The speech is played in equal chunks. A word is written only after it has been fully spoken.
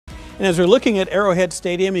And as we're looking at Arrowhead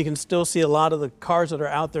Stadium, you can still see a lot of the cars that are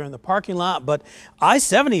out there in the parking lot, but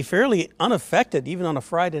I-70 fairly unaffected even on a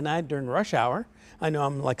Friday night during rush hour. I know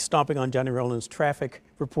I'm like stomping on Johnny Rowland's traffic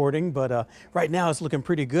reporting, but right now it's looking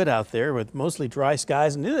pretty good out there with mostly dry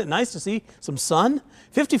skies. And isn't it nice to see some sun?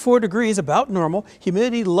 54 degrees, about normal.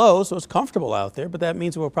 Humidity low, so it's comfortable out there, but that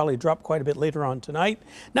means it will probably drop quite a bit later on tonight.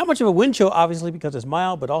 Not much of a wind chill, obviously, because it's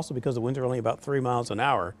mild, but also because the winds are only about 3 miles an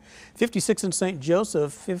hour. 56 in St.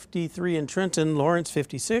 Joseph, 53 in Trenton, Lawrence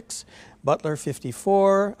 56, Butler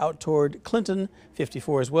 54, out toward Clinton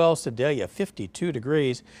 54 as well, Sedalia 52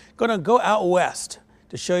 degrees. Going to go out west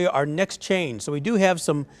to show you our next change. So we do have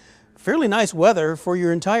some fairly nice weather for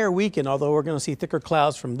your entire weekend, although we're going to see thicker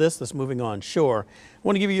clouds from that's moving on shore. I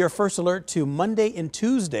want to give you your first alert to Monday and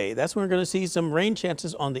Tuesday. That's when we're going to see some rain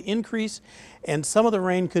chances on the increase, and some of the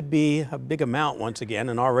rain could be a big amount once again,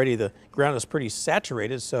 and already the ground is pretty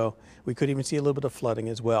saturated, so we could even see a little bit of flooding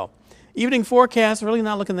as well. Evening forecast, really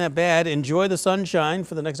not looking that bad. Enjoy the sunshine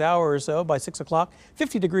for the next hour or so. By 6 o'clock,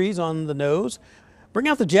 50 degrees on the nose. Bring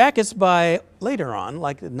out the jackets by later on,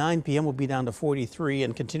 like at 9 p.m. we'll be down to 43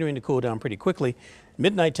 and continuing to cool down pretty quickly.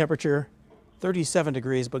 Midnight temperature, 37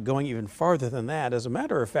 degrees, but going even farther than that. As a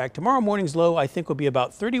matter of fact, tomorrow morning's low I think will be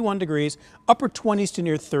about 31 degrees, upper 20s to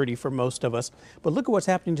near 30 for most of us. But look at what's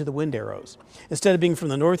happening to the wind arrows. Instead of being from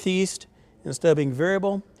the northeast, instead of being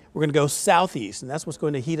variable, we're going to go southeast, and that's what's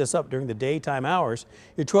going to heat us up during the daytime hours.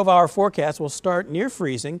 Your 12-hour forecast will start near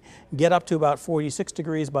freezing, get up to about 46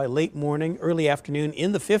 degrees by late morning, early afternoon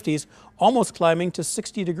in the 50s, almost climbing to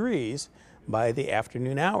 60 degrees by the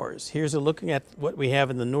afternoon hours. Here's a look at what we have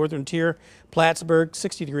in the northern tier. Plattsburgh,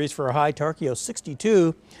 60 degrees for a high. Tarkio,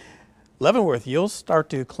 62. Leavenworth, you'll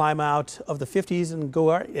start to climb out of the 50s and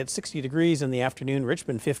go at 60 degrees in the afternoon.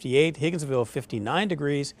 Richmond, 58. Higginsville, 59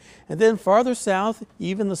 degrees. And then farther south,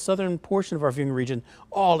 even the southern portion of our viewing region,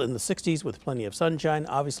 all in the 60s with plenty of sunshine.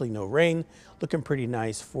 Obviously no rain. Looking pretty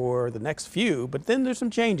nice for the next few. But then there's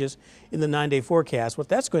some changes in the 9-day forecast. What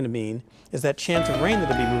that's going to mean is that chance of rain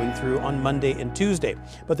that'll be moving through on Monday and Tuesday.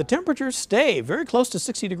 But the temperatures stay very close to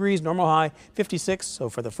 60 degrees, normal high 56. So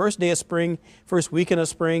for the first day of spring, first weekend of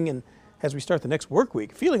spring, and as we start the next work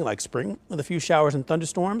week, feeling like spring with a few showers and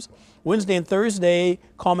thunderstorms. Wednesday and Thursday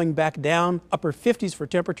calming back down, upper 50s for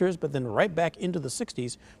temperatures, but then right back into the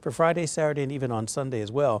 60s for Friday, Saturday, and even on Sunday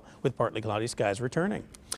as well, with partly cloudy skies returning.